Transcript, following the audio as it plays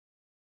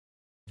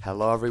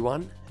Hello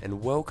everyone,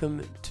 and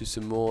welcome to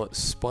some more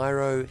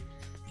Spyro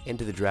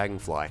Enter the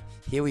Dragonfly.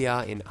 Here we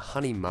are in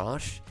Honey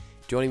Marsh.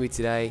 Joining me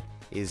today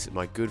is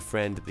my good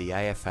friend, the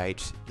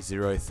AFH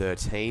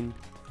 013.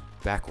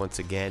 Back once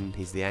again.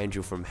 He's the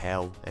angel from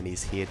hell, and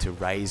he's here to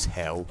raise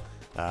hell.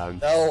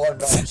 No, I'm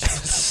not.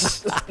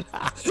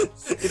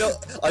 You know,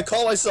 I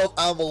call myself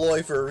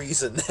Amaloy for a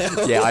reason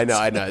now. Yeah, I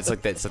know. It's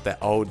like that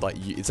old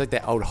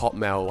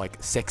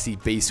Hotmail sexy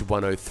beast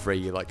 103.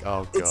 You're like,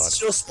 oh god. It's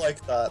just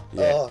like that.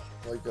 Yeah. Oh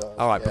my god.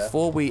 All right, yeah.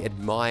 before we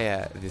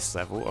admire this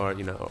level,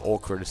 or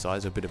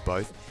criticize, a bit of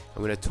both,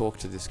 I'm going to talk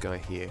to this guy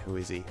here. Who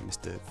is he?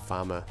 Mr.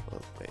 Farmer. Oh,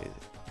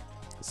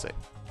 let's see.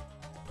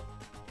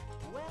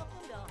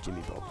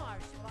 Jimmy Bob.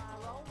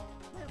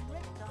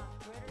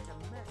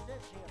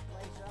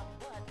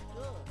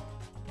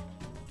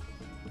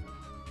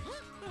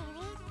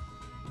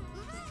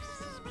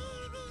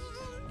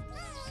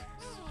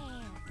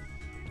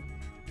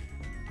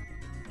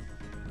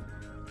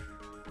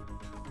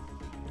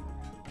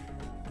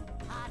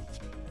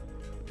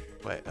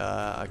 Wait,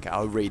 okay,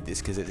 I'll read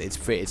this because it's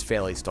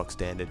fairly stock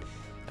standard.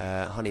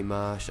 Honey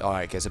Marsh.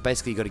 Alright, okay, so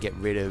basically you got to get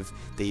rid of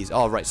these.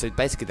 Oh, right, so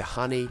basically the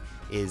honey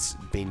is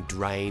being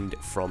drained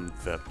from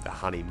the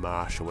honey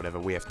marsh or whatever.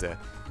 We have to,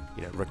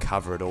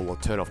 recover it all or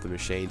turn off the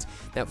machines.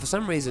 Now, for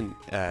some reason,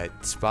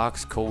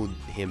 Sparks called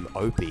him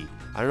Opie.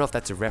 I don't know if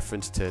that's a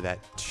reference to that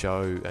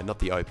show, not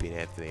the Opie and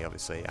Anthony,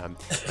 obviously.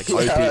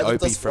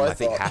 Opie from, I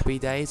think, Happy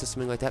Days or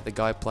something like that. The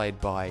guy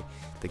played by,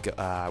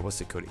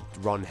 what's it called?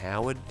 Ron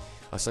Howard?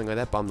 Or something like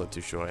that, but I'm not too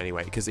sure.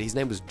 Anyway, because his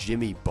name was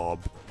Jimmy Bob.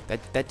 That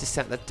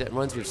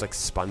reminds me of like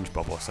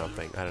SpongeBob or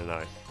something. I don't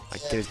know.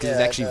 Because it's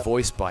actually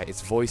voiced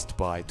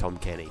by Tom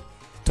Kenny.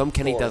 Tom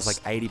Kenny does like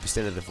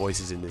 80% of the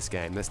voices in this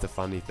game. That's the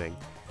funny thing.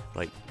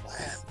 Like,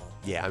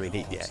 yeah, I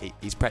mean,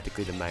 he's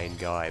practically the main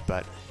guy,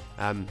 but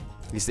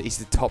he's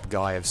the top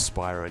guy of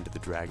Spyro Enter the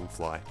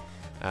Dragonfly.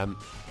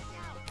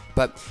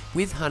 But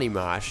with Honey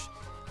Marsh,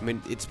 I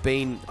mean,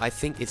 I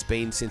think it's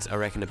been since I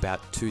reckon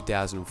about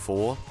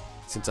 2004.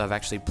 Since I've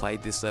actually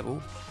played this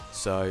level,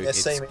 so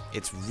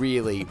it's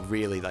really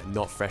like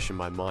not fresh in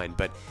my mind.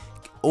 But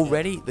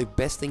already the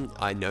best thing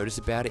I notice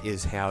about it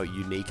is how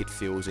unique it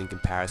feels in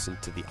comparison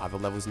to the other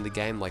levels in the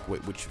game, like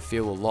which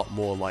feel a lot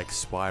more like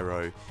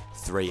Spyro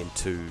 3 and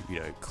 2,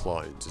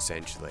 clones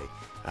essentially.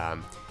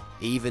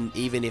 Even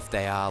if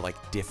they are like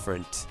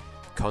different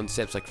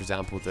concepts, like for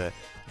example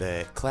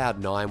the Cloud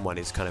 9 one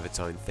is kind of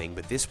its own thing,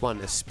 but this one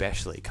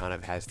especially kind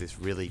of has this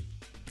really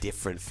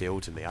different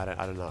feel to me. I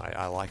don't know.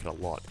 I like it a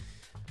lot.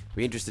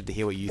 Be interested to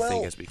hear what you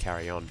think as we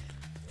carry on.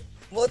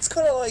 Well, it's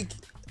kind of like,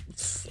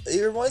 it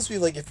reminds me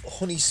like if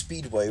Honey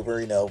Speedway,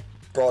 where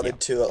brought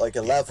into like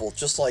a level,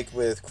 just like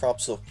with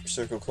Crop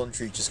Circle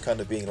Country, just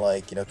kind of being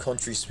like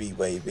Country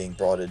Speedway being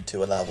brought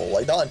into a level,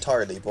 like not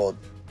entirely, but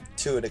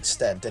to an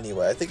extent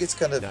anyway. I think it's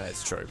kind of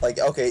it's true. Like,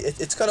 okay,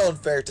 it's kind of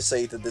unfair to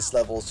say that this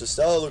level is just,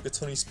 oh look, it's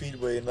Honey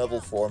Speedway in level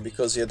form,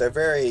 because they're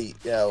very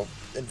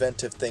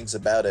inventive things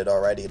about it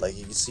already. Like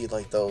you can see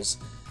like those.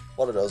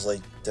 What are those,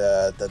 like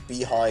the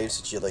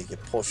beehives that you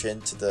push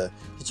into the?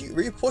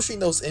 Were you pushing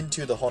those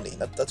into the honey?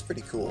 That's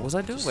pretty cool. What was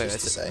I doing? Wait,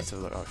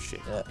 oh shit!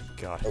 Yeah.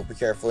 God. Oh, be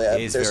careful. Yeah,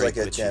 there's like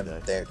a gem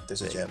there.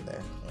 There's a gem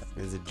there. Yeah.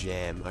 There's a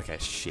gem. Okay,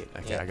 shit.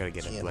 Okay, I gotta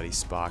get a bloody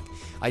spark.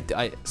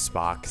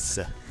 Sparks.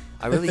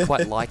 I really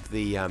quite like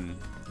the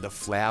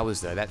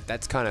flowers though.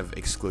 That's kind of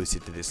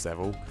exclusive to this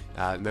level.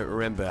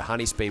 Remember,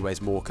 Honey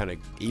Speedway's more kind of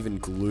even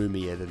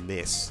gloomier than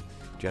this.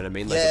 Do you know what I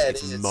mean? Like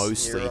it's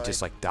mostly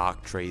just like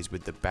dark trees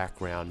with the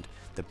background.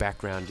 The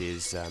background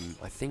is,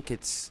 I think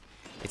it's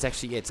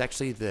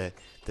actually the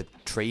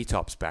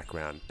treetops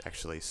background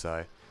actually.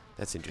 So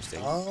that's interesting.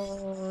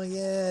 Oh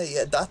yeah.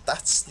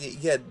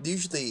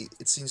 Usually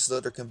it seems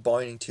that they're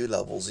combining two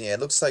levels. Yeah, it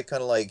looks like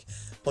kind of like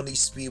Honey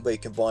Speedway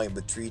combined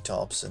with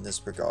treetops in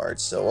this regard.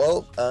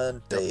 So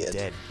and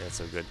dead. That's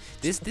so good.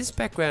 This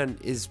background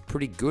is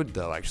pretty good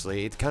though.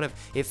 Actually,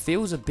 it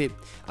feels a bit.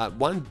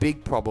 One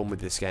big problem with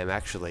this game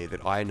actually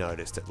that I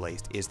noticed at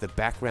least is the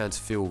backgrounds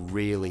feel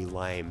really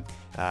lame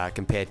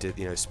compared to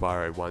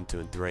Spyro 1, 2,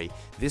 and 3.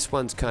 This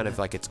one's kind of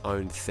like its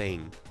own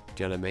thing.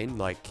 Do you know what I mean?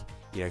 Like.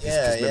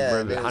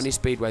 Remember, Honey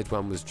Speedway's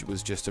one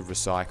was just a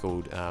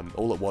recycled.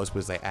 All it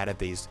was they added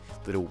these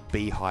little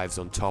beehives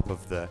on top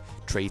of the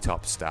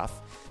treetop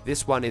stuff.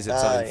 This one is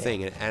its own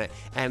thing,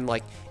 and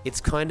like it's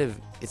quite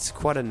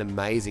an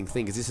amazing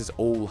thing because this is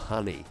all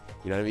honey.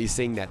 You're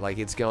seeing that like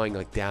it's going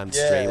like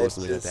downstream or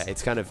something like that.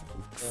 It's kind of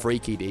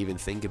freaky to even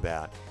think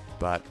about,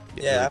 but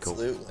really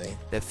absolutely. Cool.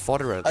 Their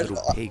fodder are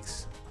little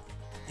pigs.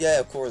 Yeah,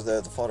 of course,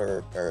 the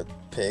fodder are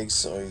pigs,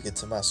 so you get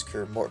to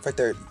massacre more. In fact,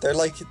 they're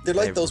like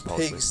those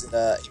pigs in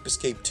Ape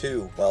Escape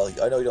 2. Well,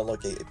 I know you don't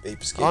like Ape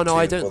Escape 2. Oh no,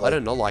 I don't. I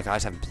don't know. Like I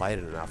just haven't played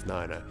it enough. No.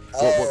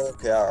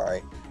 Okay, all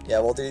right. Yeah,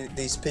 well,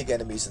 these pig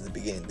enemies at the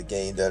beginning of the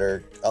game that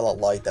are a lot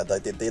like that.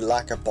 Like they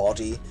lack a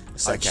body,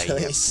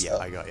 essentially. Okay. Yeah,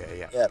 I got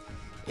you. Yeah.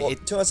 Well,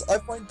 to us, I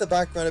find the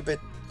background a bit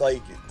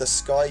like the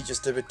sky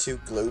just a bit too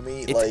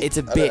gloomy. It's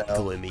a bit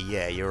gloomy.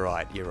 Yeah, you're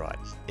right.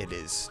 It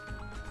is.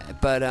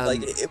 But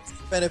like it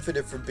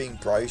benefited from being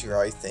brighter,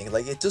 I think.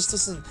 Like it just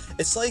doesn't.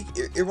 It's like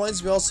it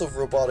reminds me also of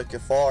Robotica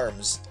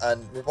Farms,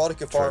 and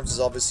Robotica Farms is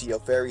obviously a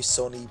very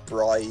sunny,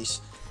 bright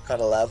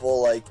kind of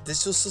level. Like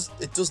this just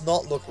it does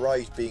not look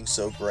right being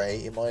so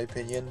grey, in my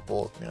opinion.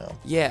 But you know.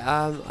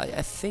 Yeah.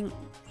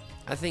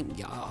 I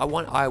think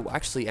I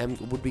actually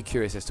would be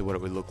curious as to what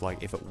it would look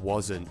like if it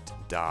wasn't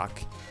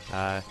dark.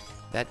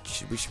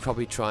 We should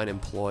probably try and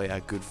employ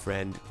our good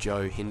friend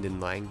Joe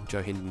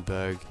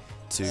Hindenburg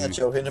to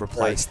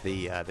replace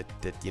the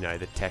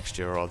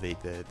texture or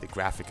the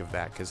graphic of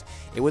that, because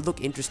it would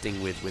look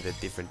interesting with a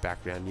different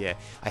background. Yeah,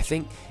 I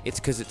think it's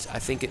because it's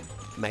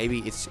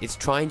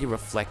trying to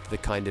reflect the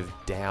kind of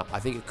down. I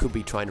think it could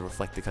be trying to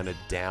reflect the kind of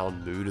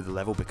down mood of the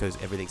level, because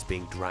everything's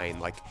being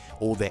drained, like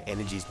all their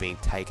energy's being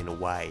taken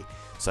away.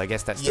 So I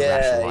guess that's the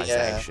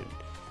rationalization. Yeah.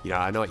 You know,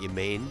 I know what you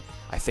mean.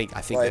 I think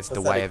that's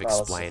the way of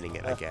explaining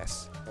it, I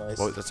guess. Nice.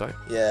 What was that, sorry?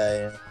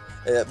 Yeah.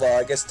 Well,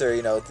 I guess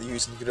they're they're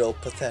using good old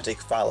pathetic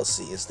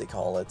fallacy, as they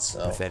call it.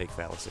 So. Pathetic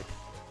fallacy.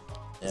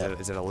 Yeah.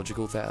 Is it a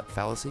logical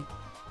fallacy?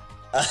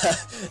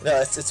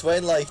 No, it's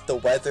when like the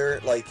weather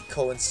like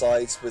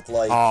coincides with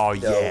like. Oh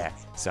yeah,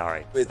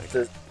 sorry. With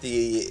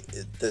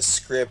the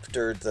script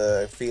or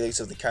the feelings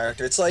of the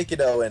character. It's like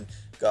and.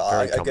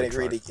 I'm getting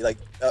really like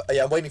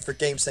I'm waiting for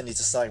Game Cindy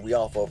to sign me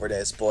off over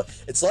this, but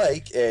it's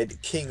like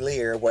King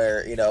Lear,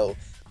 where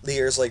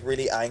Lear's like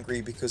really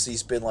angry because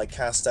he's been like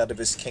cast out of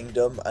his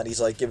kingdom, and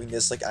he's like giving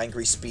this like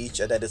angry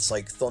speech, and then it's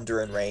like thunder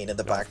and rain in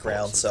the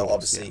background. So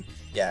obviously,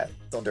 yeah,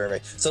 thunder and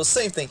rain. So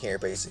same thing here,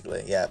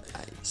 basically. Yeah.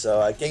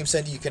 So Game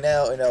Cindy, you can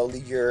now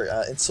leave your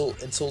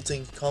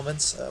insulting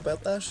comments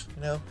about that.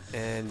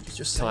 And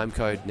just time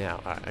code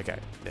now. Okay,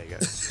 there you go.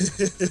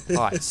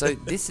 All right. So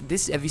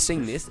this have you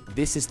seen this?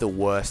 This is the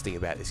worst thing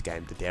about this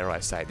game. Dare I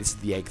say? This is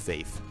the egg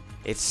thief.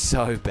 It's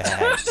so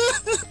bad.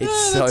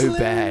 It's so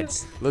bad.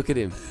 Look at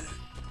him.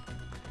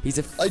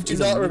 I do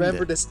not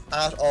remember this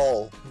at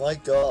all. My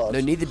God.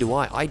 No, neither do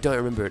I. I don't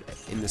remember it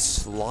in the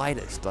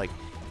slightest. Like,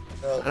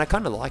 and I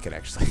kind of like it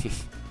actually.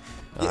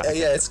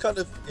 Yeah, it's kind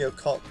of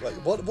like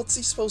what's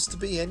he supposed to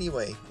be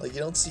anyway? Like you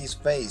don't see his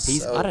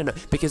face. I don't know,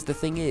 because the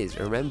thing is,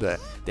 remember,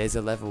 there's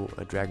a level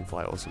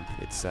Dragonfly. Awesome.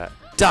 It's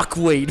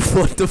duckweed.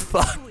 What the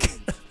fuck?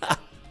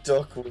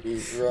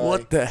 Duckweed. Right.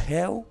 What the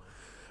hell?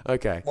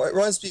 Okay. Well, it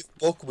reminds me of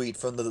Buckweed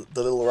from the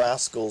Little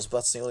Rascals, but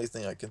that's the only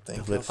thing I can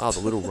think of. Oh, the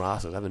Little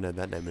Rascals. I haven't heard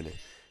that name in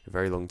a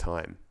very long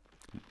time.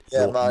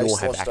 Yeah, nor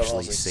have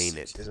actually seen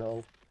it.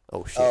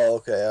 Oh shit. Oh,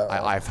 okay.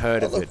 I've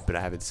heard of it, but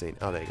I haven't seen.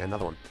 Oh, there you go.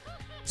 Another one.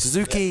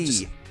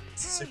 Suzuki.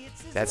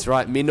 That's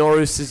right,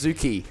 Minoru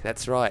Suzuki.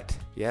 That's right.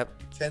 Yep.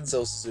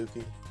 Kenzo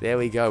Suzuki. There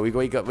we go.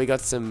 We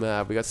got some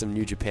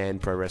New Japan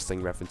Pro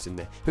Wrestling reference in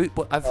there.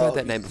 I've heard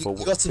that name before.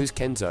 Who's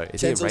Kenzo?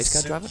 Is he a race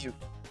car driver?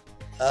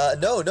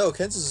 No,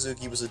 Kenzo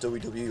Suzuki was a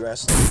WWE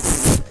wrestler.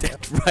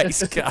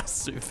 Race car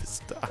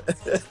superstar.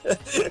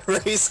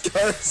 Race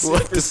car superstar.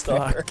 What the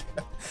fuck?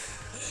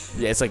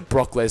 Yeah, it's like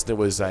Brock Lesnar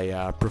was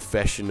a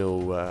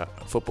professional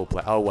football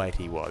player. Oh wait,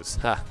 he was.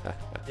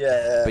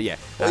 Yeah. But yeah.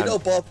 Well,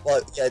 Bob.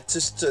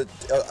 Just to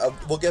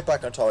we'll get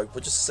back on topic,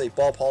 but just to say,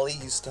 Bob Holly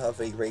used to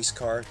have a race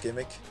car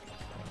gimmick.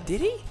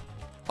 Did he?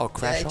 Oh,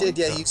 Crash. Yeah, he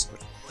did.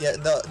 Yeah,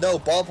 no,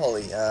 Bob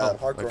Holly,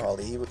 Hardcore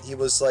Holly. He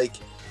was like.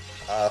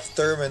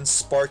 Thurman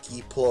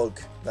Sparky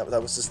Plug.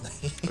 That was his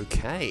name.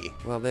 Okay.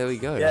 Well, there we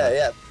go.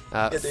 Yeah.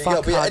 Fuck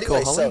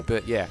Hardcore Holly,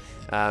 but yeah.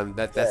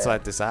 That's what I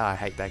have to say. I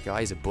hate that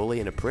guy. He's a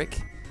bully and a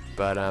prick.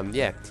 But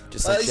yeah,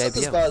 just like he's JBL. Not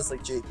as bad as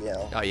like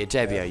JBL. Oh yeah,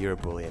 JBL, you're a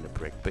bully and a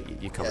prick, but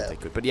you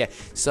commentate good. But yeah,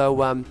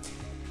 so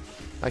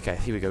okay,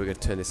 here we go. We're gonna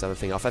turn this other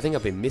thing off. I think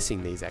I've been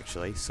missing these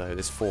actually. So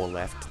there's 4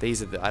 left.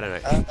 These are I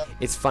don't know.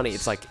 It's funny.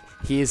 It's like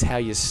here's how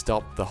you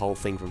stop the whole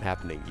thing from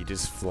happening. You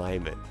just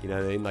flame it. You know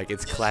what I mean? Like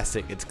it's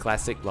classic. It's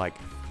classic like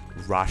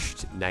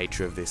rushed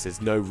nature of this.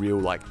 There's no real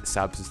like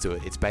substance to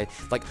it. It's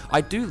like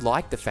I do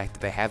like the fact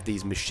that they have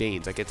these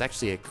machines. Like it's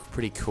actually a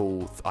pretty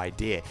cool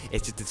idea.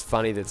 It's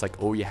funny that it's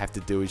like all you have to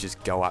do is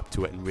just go up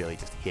to it and really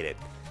just hit it.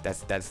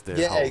 That's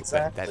the whole.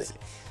 Exactly.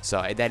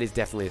 So that is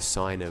definitely a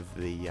sign of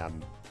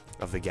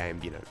the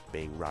game,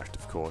 being rushed,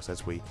 of course,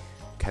 as we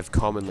have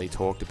commonly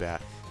talked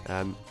about.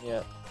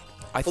 Yeah.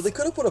 Well, they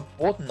could have put a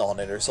button on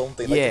it or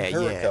something. Like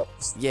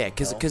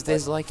because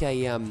there's like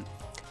a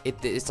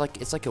it's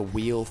like a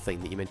wheel thing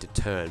that you're meant to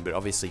turn, but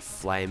obviously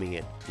flaming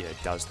it,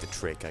 does the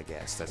trick. I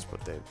guess that's what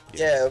they're.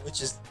 Yeah,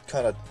 which is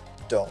kind of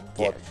dumb.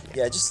 But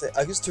I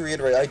guess to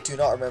reiterate, I do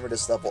not remember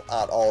this level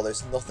at all.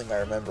 There's nothing I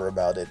remember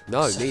about it.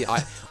 No,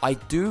 I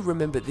do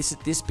remember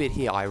this bit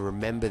here. I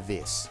remember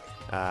this.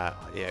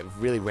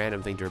 Really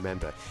random thing to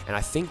remember. And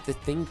I think the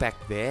thing back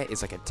there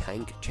is like a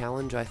tank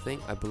challenge. I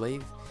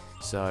believe.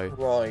 So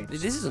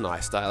this is a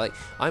nice style. Like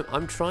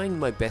I'm trying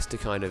my best to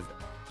kind of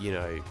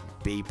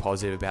be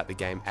positive about the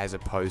game as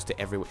opposed to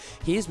everyone.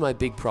 Here's my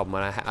big problem,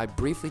 and I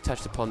briefly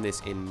touched upon this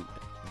in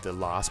the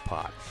last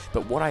part.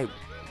 But what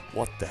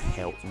the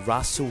hell,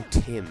 Russell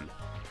Tim?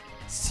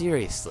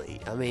 Seriously,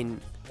 I mean.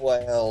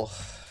 Well.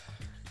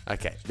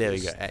 Okay, there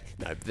we go.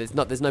 No,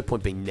 there's no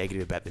point being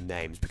negative about the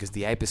names because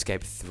the Ape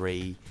Escape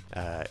 3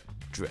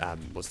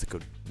 what's the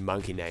good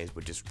monkey names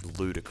were just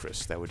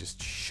ludicrous. They were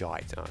just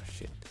shite. Oh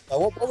shit.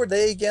 What were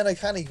they again? I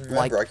can't even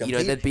remember. Like, you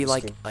know, they'd be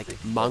like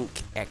Monk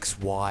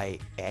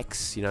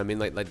XYX. You know what I mean?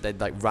 Like they'd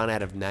like run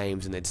out of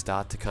names and they'd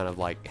start to kind of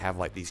like have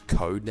like these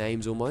code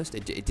names almost.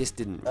 It just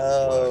didn't.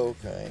 Oh,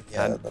 okay.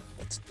 Yeah,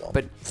 that's dumb.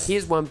 But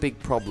here's one big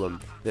problem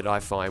that I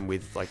find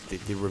with like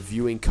the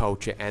reviewing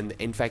culture and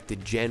in fact the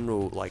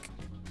general like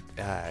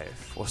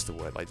what's the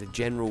word? Like the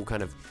general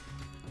kind of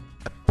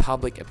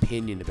public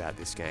opinion about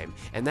this game,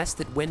 and that's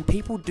that when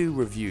people do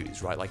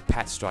reviews, right, like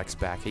Pat Strikes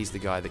Back, he's the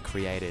guy that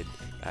created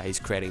he's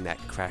creating that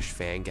Crash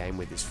fan game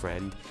with his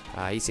friend.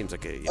 He seems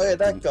like a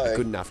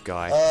good enough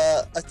guy.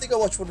 I think I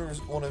watched one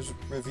of his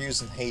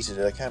reviews and hated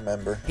it. I can't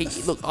remember.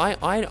 Look,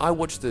 I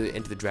watched the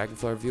Enter the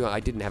Dragonfly review. I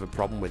didn't have a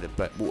problem with it,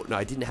 but no,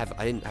 I didn't have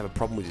a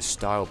problem with his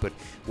style. But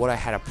what I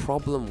had a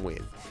problem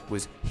with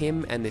was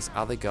him and this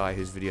other guy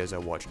whose videos I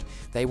watched.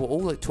 They were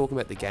all like talking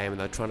about the game and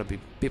they were trying to be a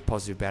bit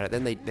positive about it.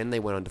 Then they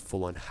went on to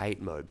full on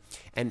hate mode,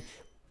 and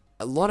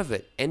a lot of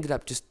it ended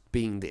up just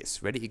being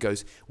this. Ready? It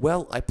goes,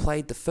 well, I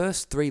played the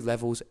first 3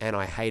 levels and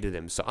I hated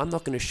them, so I'm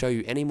not going to show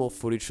you any more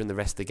footage from the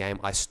rest of the game.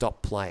 I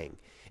stopped playing.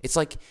 It's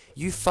like,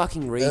 you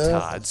fucking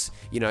retards,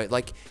 you know,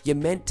 like, you're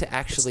meant to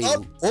actually... It's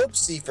not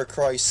Bubsy, for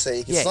Christ's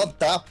sake. It's not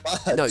that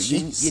bad. No,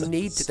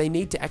 they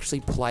need to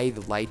actually play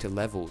the later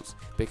levels,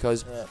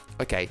 because,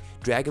 okay,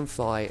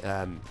 Dragonfly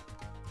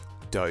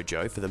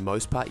Dojo, for the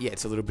most part, yeah,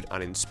 it's a little bit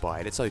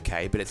uninspired. It's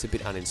okay, but it's a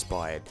bit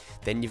uninspired.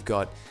 Then you've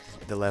got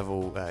the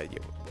level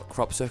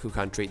Crop Circle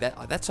Country.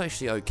 That's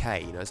actually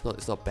okay, you know, it's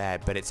not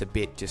bad, but it's a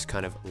bit just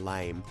kind of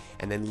lame.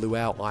 And then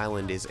Luau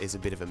Island is a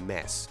bit of a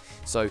mess.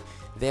 So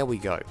there we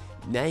go.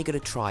 Now you got to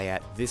try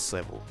out this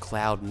level,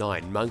 Cloud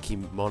 9 Monkey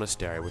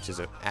Monastery, which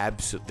is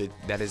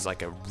that is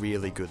like a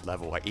really good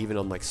level, like even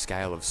on like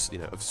scale of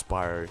of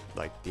Spyro,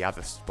 like the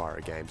other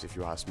Spyro games, if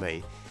you ask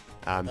me.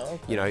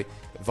 You know,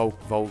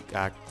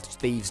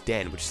 Thieves'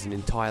 Den, which is an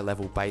entire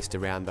level based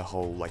around the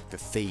whole, like, the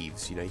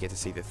thieves. You know, you get to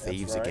see the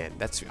thieves again.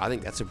 I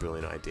think that's a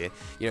brilliant idea.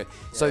 You know,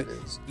 so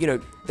you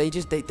know, they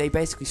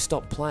basically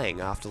stopped playing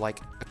after like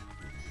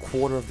a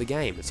quarter of the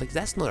game. It's like,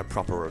 that's not a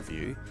proper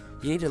review.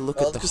 You need to look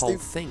at the whole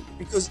thing.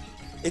 Because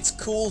it's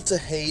cool to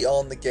hate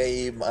on the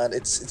game, and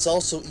it's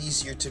also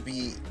easier to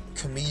be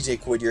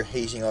comedic when you're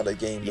hating on a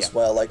game as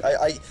well. Like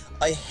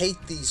I hate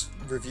these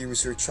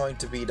reviewers who are trying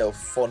to be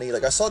funny.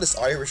 Like I saw this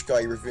Irish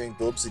guy reviewing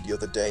Bubsy the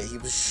other day. He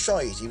was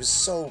shite. He was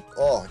so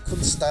I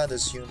couldn't stand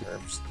his humor.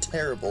 It was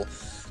terrible.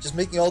 Just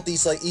making all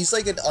these he's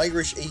like an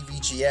Irish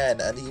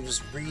AVGN, and he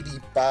was really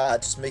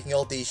bad. Just making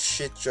all these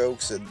shit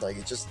jokes and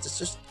it's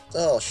just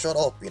shut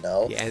up, you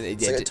know. Yeah, and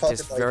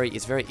it's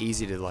very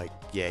easy to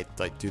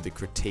do the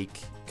critique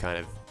kind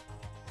of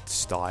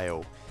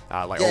style.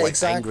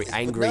 Exactly.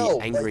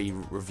 angry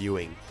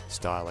reviewing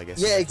style, I guess.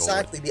 Yeah,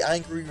 exactly. The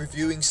angry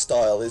reviewing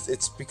style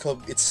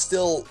it's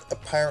still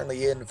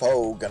apparently in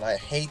vogue, and I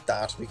hate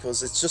that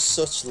because it's just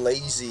such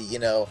lazy, you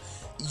know.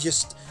 You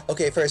just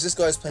first, this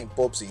guy's playing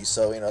Bubsy,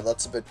 so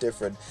that's a bit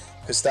different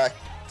because that,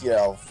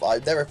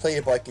 I've never played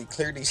it, but I can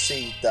clearly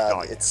see that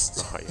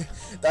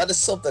that is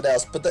something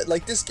else. But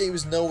this game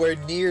is nowhere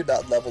near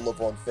that level of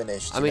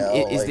unfinished. I mean,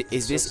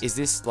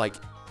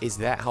 is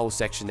that whole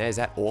section there, is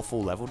that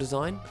awful level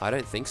design? I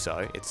don't think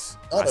so. It's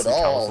not at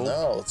all.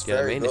 No, it's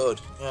very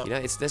good. You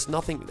know, there's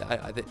nothing.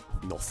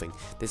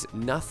 There's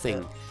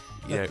nothing.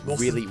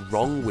 Really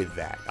wrong with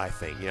that. I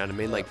think. You know what I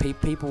mean? Like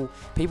people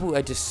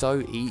are just so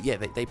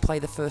they play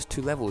the first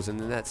 2 levels and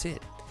then that's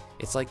it.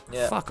 It's like,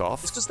 fuck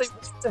off. It's because they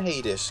want to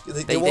hate it.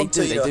 They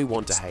do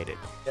want to hate it.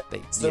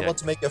 They want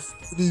to make a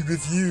funny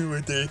review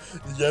and they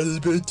yell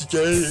about the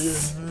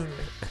game.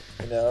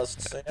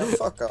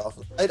 Fuck off.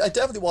 I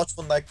definitely watched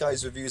one of that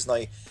guy's reviews and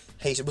I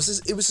hate it.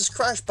 It was his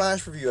Crash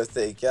Bash review, I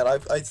think. Yeah,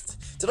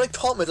 did I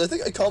comment? I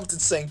think I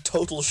commented saying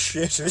total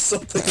shit or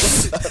something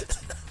like that.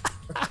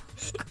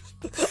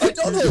 I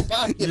don't know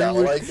back,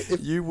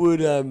 you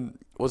would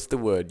what's the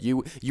word?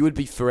 You would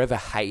be forever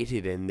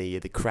hated in the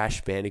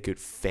Crash Bandicoot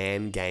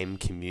fan game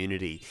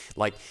community.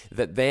 Like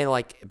that,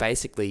 they're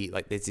basically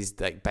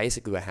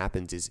basically what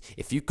happens is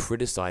if you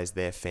criticize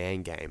their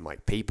fan game,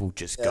 people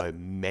just go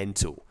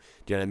mental.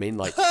 Do you know what I mean?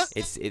 Like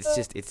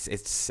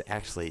it's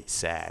actually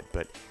sad.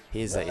 But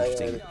here's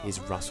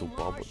Russell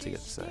Bob. What's he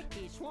got to say?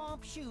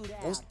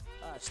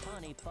 Us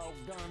honey folk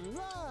done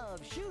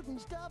love shooting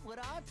stuff with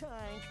our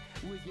tank.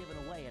 We're giving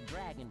away a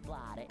dragonfly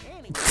to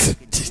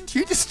anyone. Did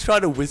you just try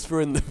to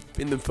whisper in the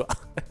bar?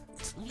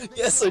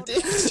 Yes, I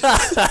did.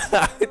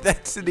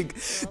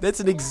 That's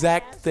an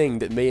exact thing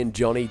that me and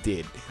Johnny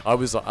did. I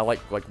whispered.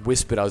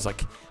 I was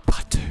like,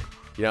 part 2.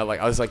 You know,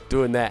 I was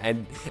doing that,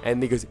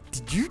 and he goes,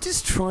 "Did you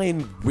just try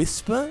and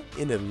whisper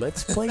in a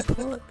Let's Play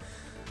part?"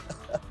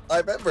 I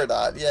remember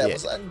that. Yeah.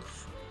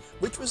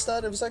 Which was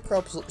that? It was that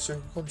Crop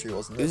Circle Country,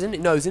 wasn't it?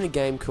 It was in a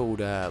game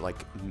called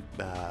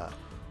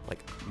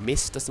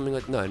Mist or something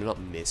like. No, not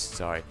Mist.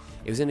 Sorry,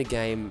 it was in a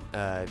game.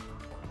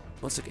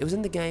 it was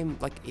in the game,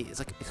 like, it's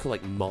called,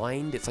 like,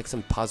 Mind. It's like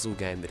some puzzle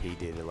game that he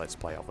did in Let's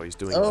Play Off, or he's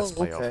doing a Let's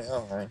Play Off.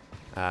 Alright.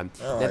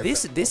 Now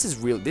this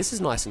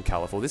is nice and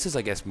colourful. This is,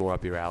 I guess, more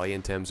up your alley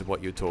in terms of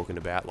what you're talking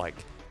about, like,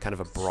 kind of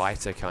a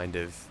brighter kind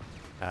of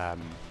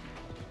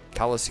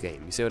colour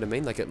scheme. You see what I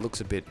mean? Like, it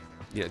looks a bit,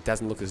 you know, it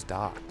doesn't look as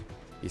dark.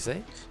 You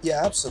see?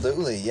 Yeah,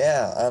 absolutely,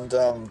 yeah, and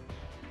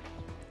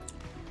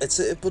but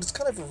it's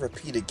kind of a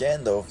repeat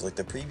again though of like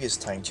the previous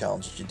time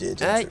challenge you did.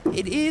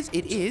 It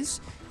is.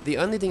 The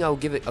only thing I'll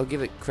give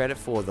it credit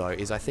for though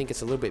is I think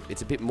it's a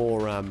bit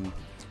more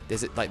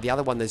there's like the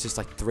other one there's just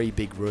like 3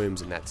 big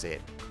rooms and that's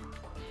it.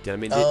 Do you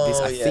know what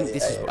I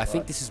mean? I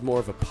think this is more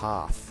of a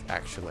path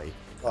actually.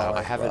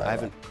 I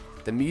haven't.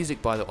 The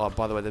music by the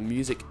way, the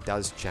music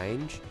does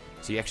change.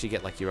 So you actually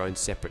get like your own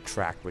separate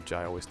track, which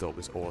I always thought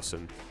was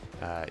awesome.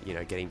 You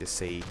know, getting to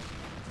see.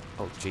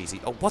 Oh jeez!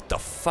 Oh, what the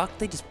fuck?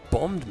 They just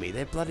bombed me.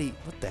 They're bloody.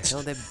 What the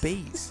hell? They're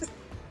bees.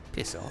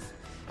 Piss off.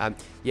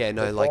 Yeah,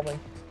 no, like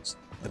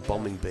the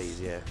bombing bees.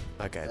 Yeah.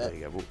 Okay, there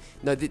you go. Well,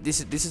 no, this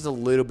is a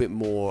little bit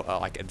more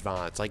like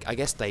advanced. Like I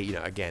guess they, you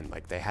know, again,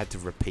 like they had to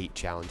repeat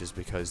challenges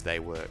because they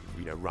were,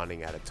 you know,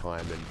 running out of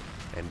time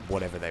and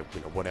whatever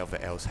whatever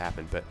else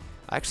happened. But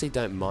I actually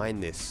don't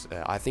mind this.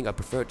 I think I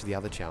prefer it to the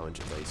other challenge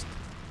at least.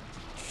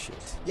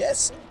 Shit.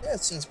 Yes, yeah, it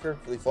seems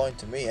perfectly fine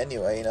to me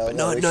anyway, you know. But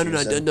no,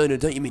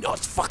 don't you mean, oh,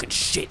 it's fucking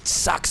shit,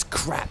 sucks,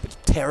 crap, it's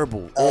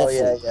terrible, awful.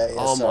 Yeah,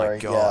 oh sorry,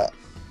 my god.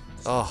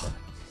 Yeah. Oh,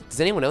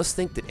 does anyone else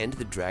think that Enter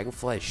the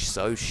Dragonfly is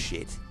so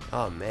shit?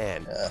 Oh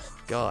man,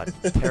 god,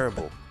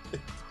 terrible.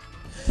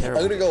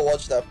 Terrible. I'm gonna go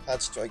watch that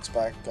Pat Strikes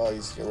Back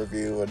guy's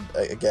review and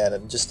again,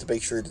 and just to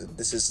make sure that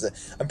this is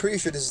I'm pretty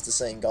sure this is the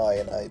same guy,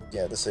 and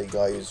the same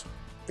guy who's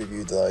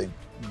reviewed that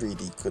I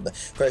really couldn't.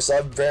 First,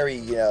 I'm very,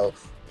 you know,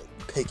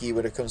 picky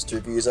when it comes to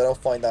reviews. I don't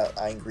find that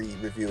angry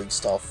reviewing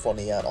stuff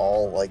funny at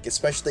all. Like,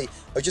 especially,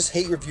 I just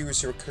hate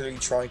reviewers who are clearly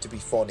trying to be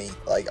funny.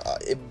 Like,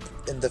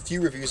 in the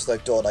few reviews that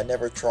I've done, I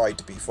never tried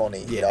to be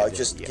funny. You know, I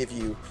just give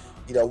you,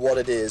 you know, what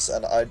it is,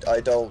 and I'm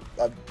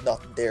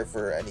not there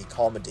for any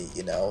comedy.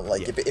 You know,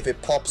 like if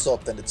it pops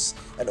up, then it's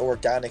an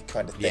organic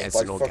kind of thing. Yeah,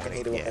 it's but I fucking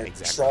hate it when they're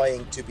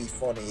trying to be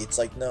funny. It's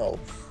like, no,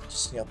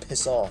 just, you know,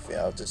 piss off. You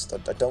know, just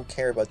I don't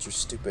care about your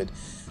stupid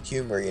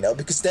humor. You know,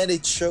 because then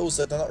it shows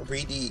that they're not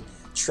really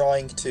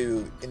trying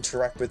to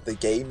interact with the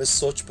game as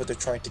such, but they're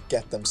trying to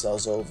get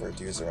themselves over,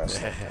 to use the rest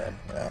of the term,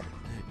 you know?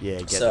 Yeah,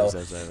 get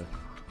themselves over.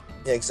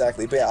 Yeah,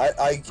 exactly. But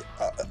yeah,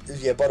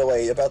 yeah, by the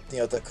way, about, you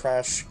know, the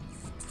Crash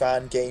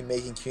fan game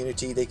making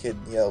community, they could,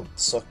 you know,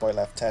 suck my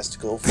left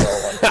testicle for all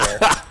I care.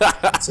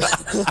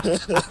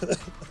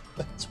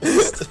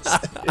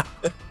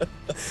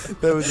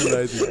 That was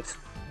amazing.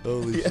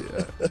 Holy shit.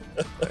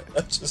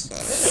 I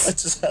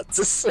just had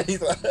to say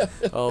that.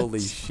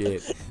 Holy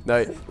shit.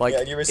 No, like,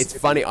 it's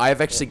funny,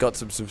 I've actually got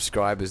some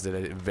subscribers that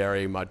are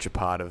very much a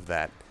part of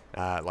that,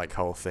 like,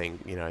 whole thing,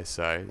 you know,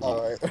 so...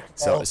 Alright.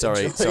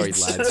 Sorry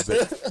lads,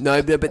 but...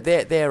 No, but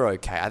they're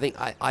okay. I think,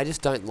 I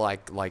just don't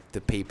like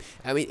the people...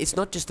 I mean, it's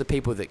not just the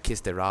people that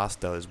kiss their ass,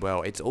 though, as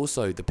well. It's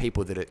also the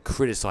people that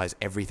criticize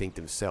everything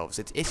themselves.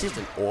 It's just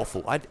an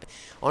awful...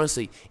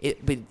 Honestly,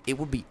 it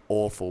would be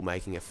awful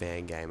making a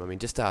fan game. I mean,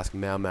 just ask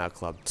Mau Mau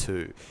Club 2. You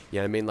know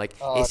what I mean? Like,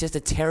 it's just a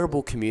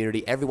terrible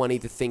community. Everyone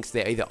either thinks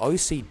they're either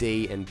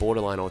OCD and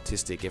borderline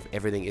autistic if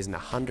everything isn't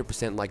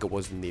 100% like it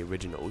was in the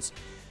originals.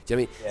 Do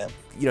you know what I mean?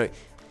 Yeah. You know,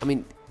 I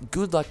mean,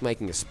 good luck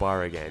making a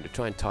Spyro game. To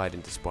try and tie it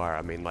into Spyro,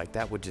 I mean, like,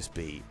 that would just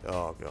be...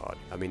 Oh, God.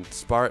 I mean,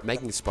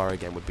 making a Spyro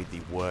game would be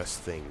the worst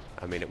thing.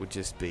 I mean, it would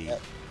just be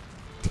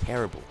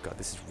terrible. God,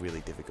 this is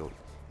really difficult.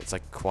 It's,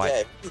 like,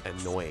 quite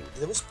annoying.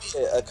 There must be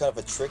a kind of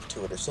a trick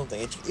to it or something.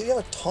 You have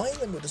a time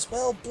limit as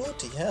well?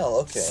 Bloody hell,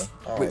 okay.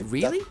 All right.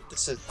 Wait, really?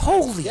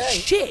 Holy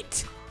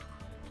shit!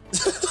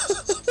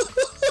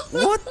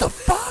 What the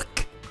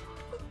fuck?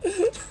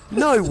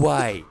 No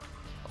way!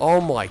 Oh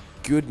my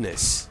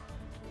goodness.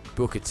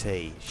 Booker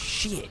T.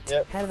 Shit.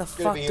 Yep. How the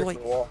fuck do I...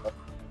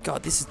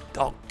 God, this is...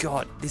 Oh,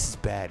 God. This is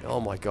bad. Oh,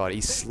 my God.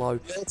 He's slow.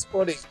 It's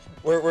funny.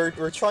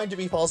 We're trying to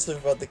be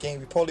positive about the game.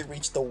 We probably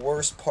reached the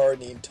worst part in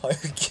the entire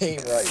game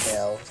right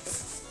now.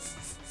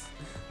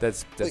 That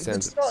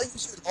sounds... It's not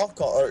usually lock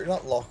on, or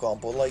not lock on,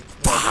 but like...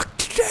 Fuck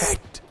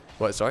shit!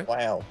 What, sorry?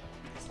 Wow.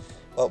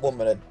 1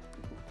 minute.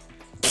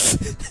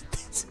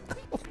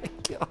 Oh, my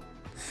God.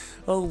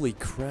 Holy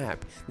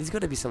crap. There's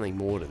got to be something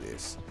more to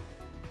this.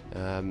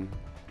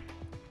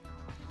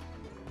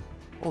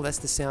 Oh, that's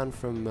the sound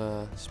from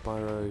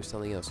Spyro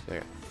something else.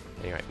 Okay.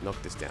 Anyway, knock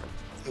this down.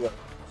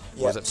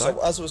 Yeah, so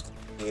as I was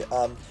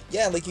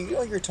yeah, like, you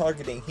know, you're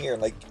targeting here,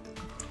 like,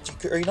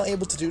 are you not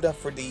able to do that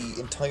for the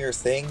entire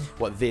thing?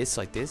 What, this?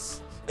 Like this?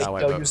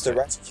 Like, no, use the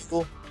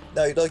reticule?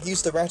 No, like,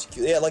 use the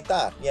reticule. Yeah, like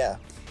that, yeah.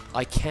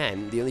 I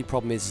can. The only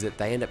problem is that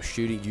they end up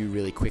shooting you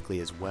really quickly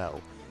as well.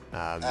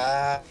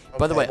 Okay.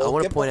 By the way, I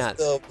want to point out...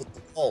 With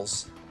the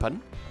walls.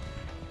 Pardon?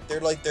 They're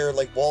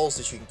like walls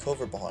that you can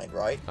cover behind,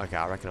 right? Okay,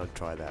 I reckon I'll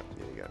try that.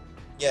 There you go.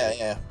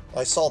 Yeah.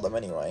 I saw them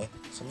anyway.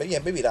 So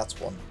maybe that's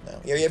one.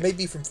 No. Yeah,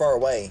 maybe from far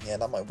away. Yeah,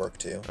 that might work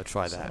too. I'll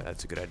try that.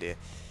 That's a good idea.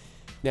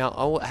 Now,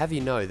 I'll have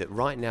you know that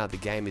right now the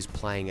game is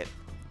playing at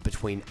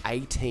between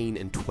 18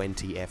 and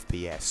 20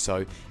 FPS.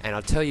 So, and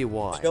I'll tell you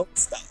why.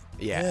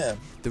 Yeah.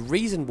 The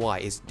reason why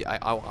is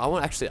I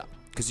want actually,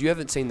 because you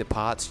haven't seen the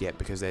parts yet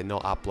because they're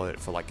not uploaded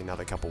for like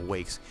another couple of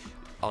weeks.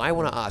 I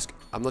want to ask.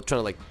 I'm not trying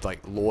to like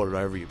lord it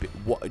over you, but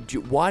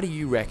why do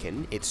you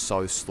reckon it's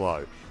so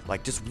slow?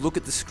 Like, just look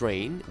at the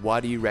screen. Why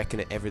do you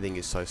reckon everything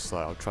is so slow?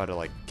 I'll try to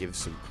like give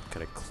some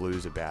kind of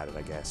clues about it,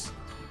 I guess.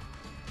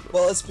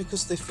 Well, it's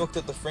because they fucked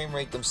up the frame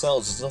rate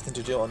themselves. It's nothing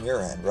to do on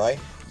your end, right?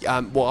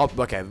 Well,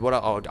 okay.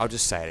 I'll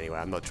just say it anyway.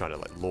 I'm not trying to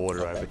like lord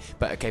it over.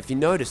 But okay, if you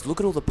notice, look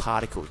at all the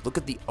particles. Look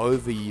at the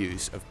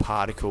overuse of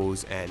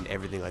particles and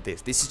everything like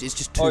this. This is it's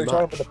just too much. Oh,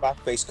 you're talking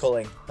about the backface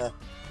culling. Huh?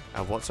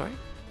 What? Sorry.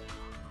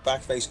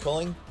 Backface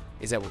culling.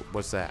 Is that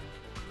what's that?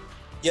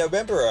 Yeah,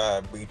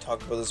 remember we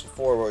talked about this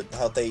before.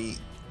 How they,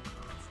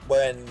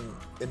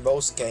 in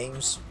most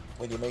games,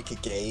 when you make a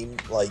game,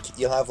 like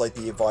you'll have like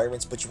the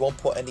environments, but you won't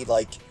put any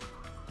like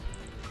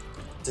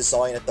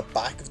design at the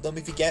back of them,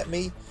 if you get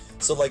me.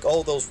 So like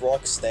all those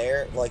rocks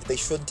there, like they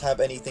shouldn't have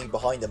anything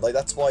behind them. Like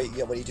that's why, you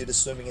know, when you do the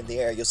swimming in the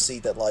air, you'll see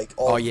that like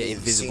all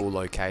invisible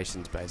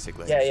locations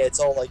basically. Yeah, it's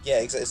all like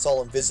it's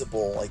all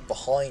invisible like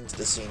behind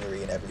the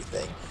scenery and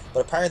everything.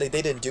 But apparently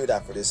they didn't do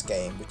that for this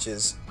game, which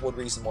is one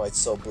reason why it's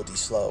so bloody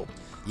slow.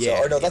 Yeah.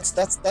 So, or no, that's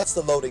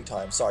the loading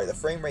time. Sorry, the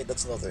frame rate,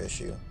 that's another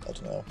issue. I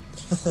don't know.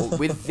 Well,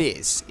 with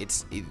this,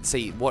 as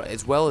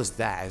well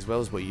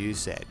as what you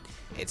said,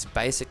 it's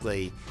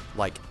basically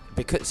like,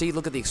 because see,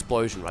 look at the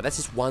explosion, right? That's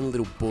just one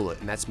little bullet,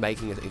 and that's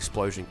making an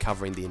explosion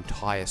covering the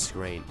entire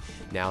screen.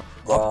 Now,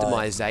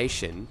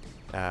 optimization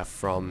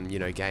from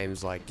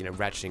games like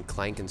Ratchet and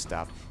Clank and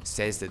stuff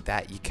says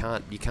that you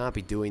can't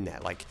be doing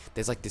that. Like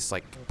there's like this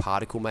like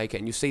particle maker,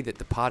 and you see that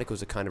the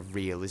particles are kind of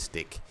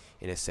realistic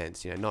in a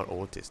sense, not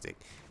autistic,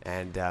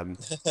 and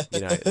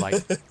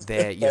like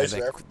they're yeah,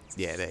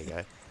 there you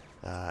go.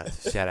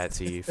 Shout out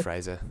to you,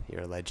 Fraser.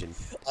 You're a legend.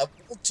 I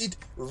wanted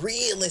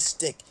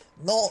realistic,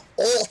 not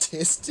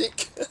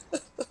autistic.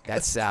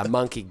 That's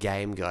Monkey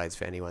Game Guides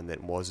for anyone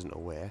that wasn't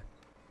aware.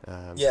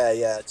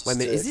 Yeah. Wait a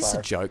minute, is this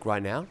a joke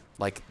right now?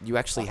 Like, you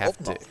actually have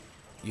to... Not.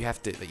 You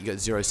have to... You got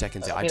 0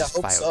 seconds there. I just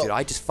failed. So. Dude,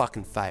 I just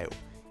fucking failed.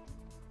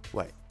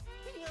 Wait.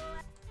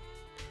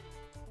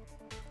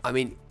 I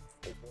mean...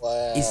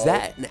 Wow. Is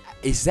that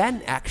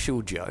an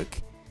actual joke?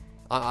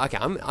 Okay,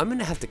 I'm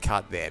gonna have to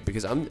cut there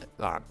because I'm...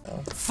 Alright.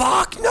 Oh.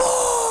 Fuck,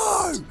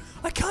 no!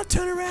 I can't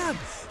turn around!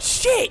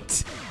 Shit!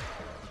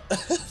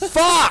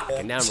 Fuck!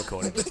 And now I'm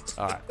recording.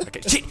 Alright,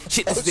 okay.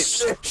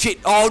 Shit!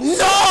 Oh,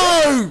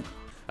 no!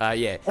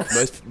 Yeah,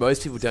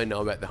 most people don't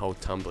know about the whole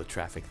Tumblr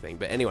traffic thing.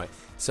 But anyway,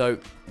 so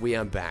we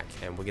are back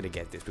and we're going to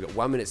get this. We've got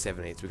 1 minute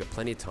 17, so we've got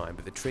plenty of time.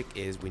 But the trick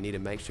is we need to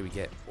make sure we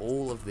get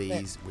all of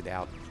these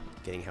without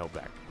getting held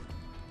back.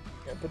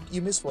 Yeah, but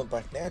you missed one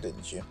back there,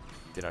 didn't you?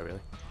 Did I really?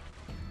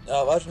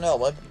 I don't know,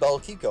 but I'll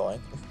keep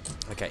going.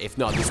 Okay, if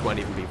not, this won't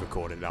even be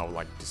recorded. I'll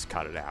just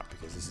cut it out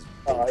because this is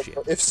bullshit.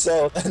 If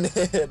so, then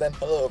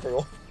hello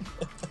everyone.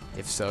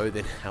 If so,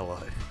 then hello.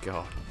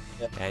 God.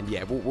 Yeah. And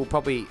yeah, we'll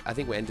probably, I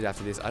think we'll end it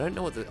after this. I don't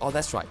know oh,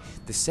 that's right.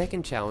 The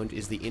second challenge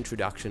is the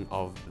introduction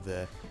of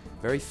the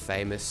very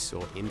famous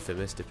or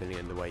infamous, depending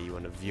on the way you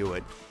want to view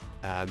it.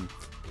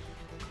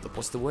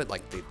 What's the word?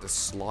 Like the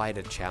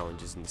slider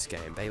challenges in this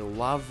game. They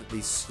love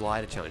these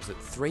slider challenges.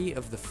 That 3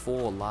 of the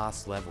 4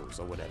 last levels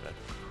or whatever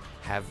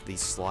have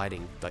these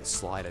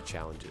slider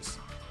challenges.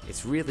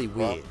 It's really weird.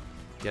 Well, you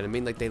know what I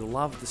mean? Like they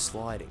love the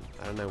sliding.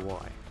 I don't know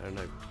why. I don't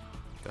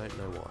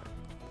know why.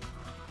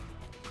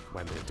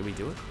 Wait a minute, do we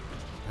do it?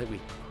 I think we...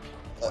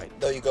 Wait.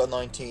 No, you got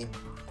 19.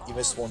 You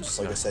missed one just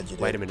like I said you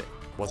did. Wait a minute.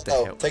 What the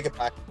hell? Take it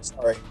back.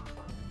 Sorry.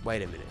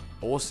 Wait a minute.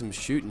 Awesome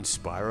shooting,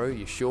 Spyro.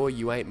 You sure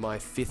you ain't my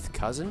 5th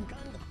cousin?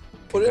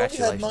 But it only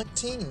had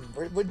 19.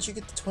 Where did you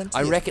get the 20?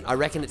 I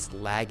reckon it's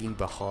lagging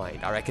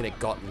behind. I reckon it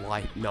got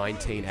like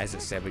 19 as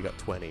it said we got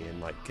 20 and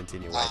like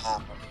continuation.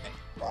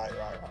 Right.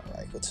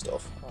 Good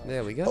stuff. Right.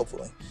 There we go.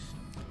 Hopefully.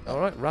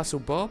 Alright, Russell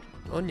Bob.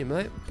 On you,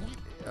 mate.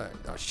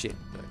 Oh, shit.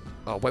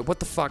 Oh, wait, what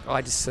the fuck?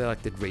 I just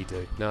selected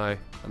redo. No,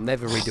 I'm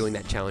never redoing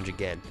that challenge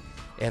again.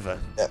 Ever.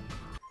 Yeah.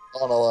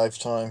 On a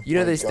lifetime. You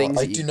know these things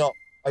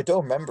I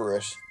don't remember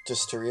it,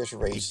 just to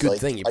reiterate. Good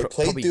thing, you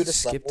probably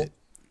skipped it.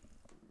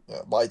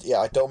 Yeah,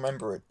 I don't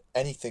remember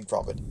anything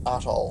from it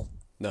at all.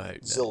 No.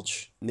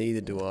 Zilch.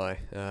 Neither do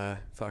I.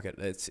 Fuck it,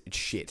 it's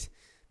shit.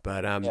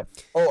 But yeah.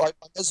 Oh, I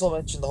also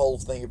mentioned the whole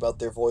thing about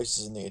their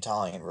voices in the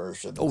Italian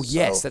version. Oh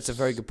yes, that's a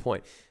very good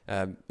point.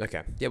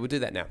 Okay, yeah, we'll do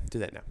that now.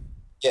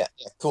 Yeah,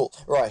 cool.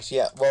 Right,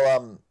 yeah.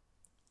 Well,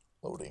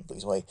 loading,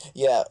 please wait.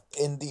 Yeah,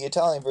 in the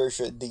Italian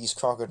version, these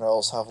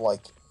crocodiles have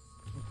like,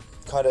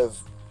 kind of,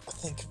 I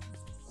think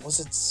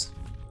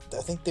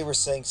they were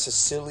saying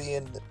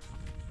Sicilian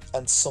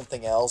and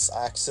something else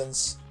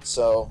accents.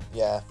 So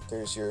yeah,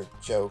 there's your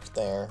joke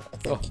there. I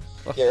think.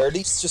 Yeah, or at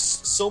least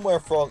just somewhere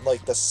from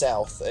like the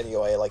south,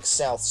 anyway, like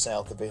south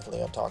of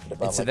Italy. I'm talking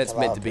about. And so like that's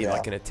meant to be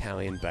like an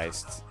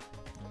Italian-based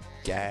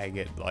gag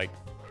at like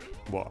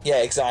what?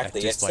 Yeah, exactly.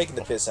 It's like, taking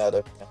the piss out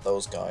of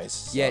those guys.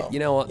 So. Yeah, you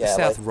know what? The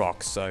South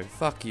rocks. So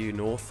fuck you,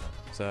 North.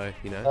 So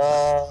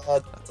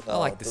I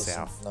like the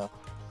South. No.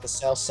 The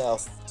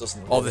south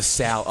doesn't. Oh, the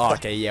south. Oh,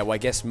 okay, yeah. Well, I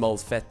guess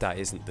Molfetta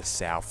isn't the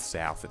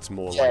south. It's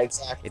more yeah, like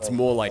exactly. it's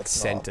more like It's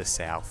center not.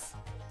 south.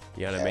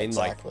 You know what I Yeah, mean?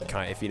 exactly. Like,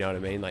 kind of, if you know what I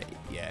mean. Like,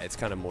 yeah, it's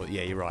kind of more.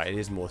 Yeah, you're right. It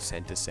is more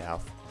center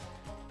south.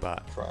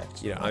 But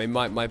Correct. you know, I mean,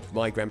 my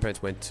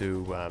grandparents went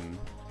to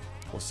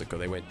what's it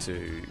called? They went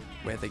to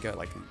where'd they go?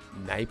 Like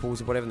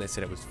Naples or whatever, and they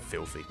said it was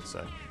filthy.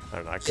 So I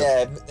don't know.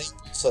 Yeah, it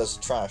says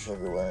trash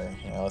everywhere.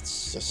 You know,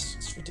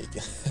 it's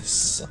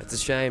ridiculous. It's a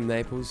shame,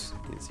 Naples.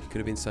 It could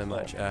have been so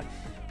much. All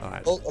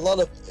right. Well, a lot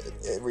of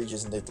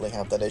regions in Italy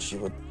have that issue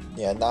with.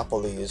 Yeah,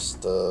 Napoli is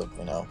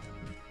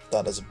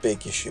that is a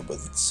big issue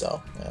with it.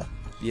 So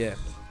yeah.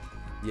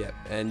 Yeah,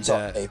 and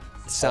So,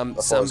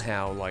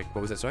 somehow like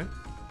what was that? Sorry.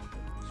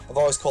 I've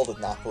always called it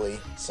Napoli.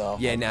 So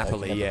Yeah,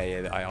 Napoli.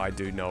 Yeah. I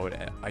do know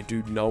it. I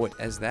do know it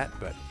as that,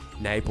 but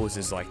Naples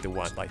is like the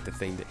one, like the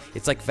thing that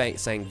it's like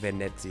saying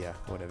Venezia,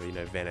 whatever, you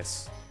know,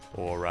 Venice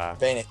or.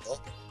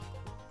 Veneto.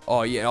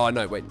 Oh yeah. Oh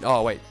no. Wait.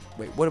 Oh wait.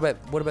 What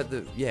about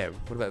the? Yeah.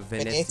 What about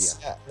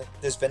Venezia?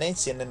 There's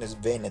Venezia and then there's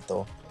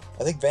Veneto.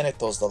 I think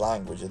Veneto is the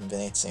language and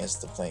Venezia is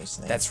the place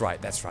name. That's right.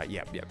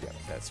 Yep.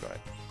 That's right.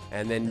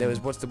 And then there was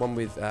what's the one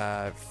with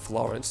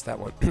Florence? That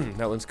one.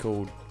 That one's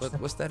called.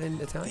 What's that in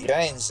Italian?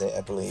 Firenze,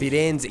 I believe.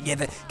 Firenze. Yeah.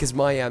 Because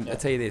my I'll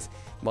tell you this.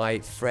 My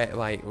friend,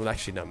 my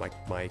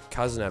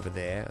cousin over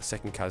there, a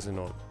second cousin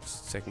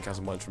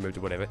once removed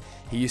or whatever.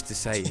 He used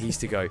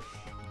to go,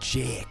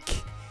 Jack,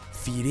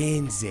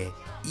 Firenze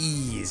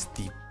is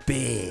the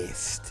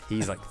best.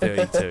 He's like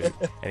 32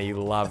 and he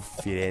loved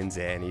Firenze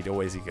and he'd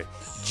always go,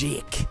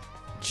 Jack,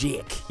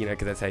 you know,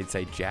 because that's how he'd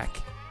say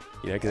Jack.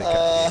 You know, because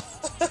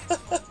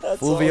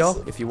Fulvio,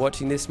 awesome. if you're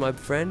watching this, my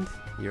friend,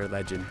 you're a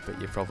legend, but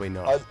you're probably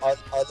not. I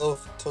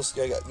love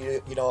Tuscan.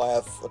 You know, I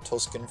have a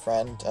Tuscan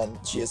friend, and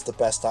she has the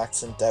best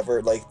accent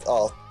ever. Like,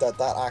 oh, that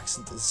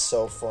accent is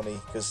so funny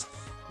because,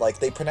 like,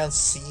 they pronounce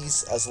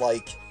C's as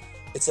like,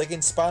 it's like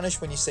in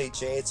Spanish when you say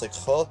J, it's like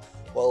huh.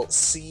 Well,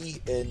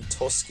 C in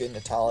Tuscan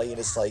Italian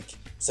is like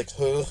it's like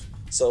huh.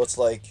 So it's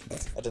like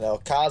I don't know,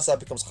 casa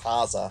becomes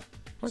haza.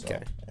 Okay.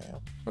 So,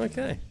 yeah.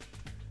 Okay.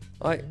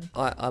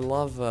 I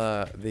love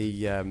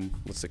the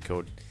what's it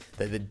called,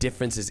 the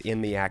differences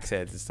in the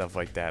accents and stuff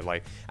like that.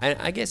 Like, and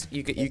I guess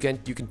you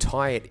can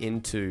tie it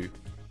into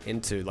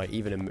like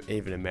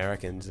even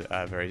Americans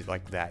are very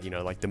like that. You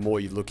know, like the more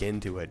you look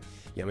into it,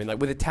 you know, I mean, like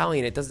with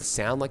Italian, it doesn't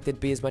sound like there'd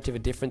be as much of a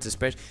difference,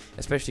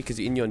 especially because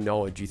in your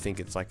knowledge you think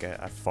it's like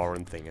a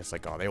foreign thing. It's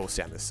like, oh, they all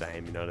sound the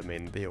same. You know what I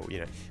mean? They all, you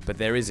know, but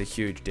there is a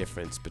huge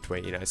difference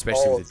between, you know,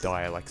 especially with the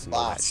dialects and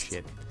all that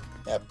shit.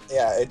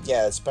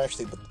 Yeah,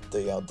 especially with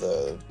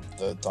the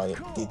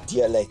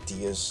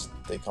dialecti as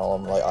they call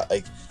them. Like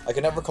I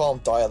can never call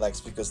them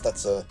dialects because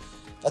that's a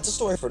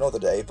story for another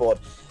day. But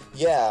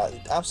yeah,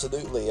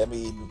 absolutely. I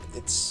mean,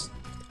 it's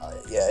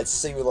the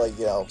same with like,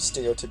 you know,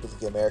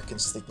 stereotypically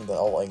Americans thinking that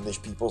all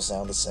English people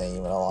sound the same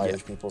and all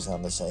Irish people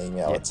sound the same.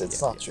 You know,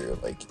 it's not true.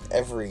 Like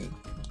every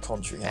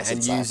country has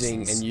its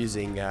accents. And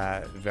using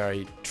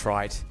very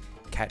trite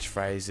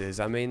catchphrases.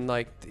 I mean,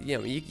 like, you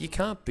know, you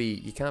can't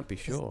be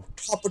sure.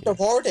 Put the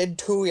word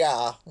into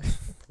ya.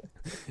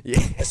 Yeah.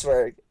 I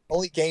swear,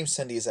 only Game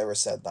Cindy has ever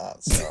said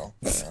that. So.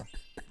 Yeah.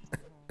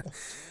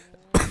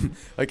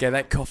 Okay,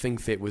 that coughing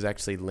fit was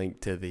actually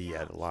linked to the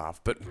laugh.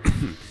 But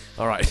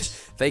all right,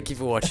 thank you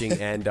for watching,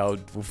 and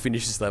we'll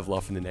finish this level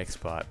off in the next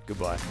part.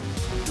 Goodbye.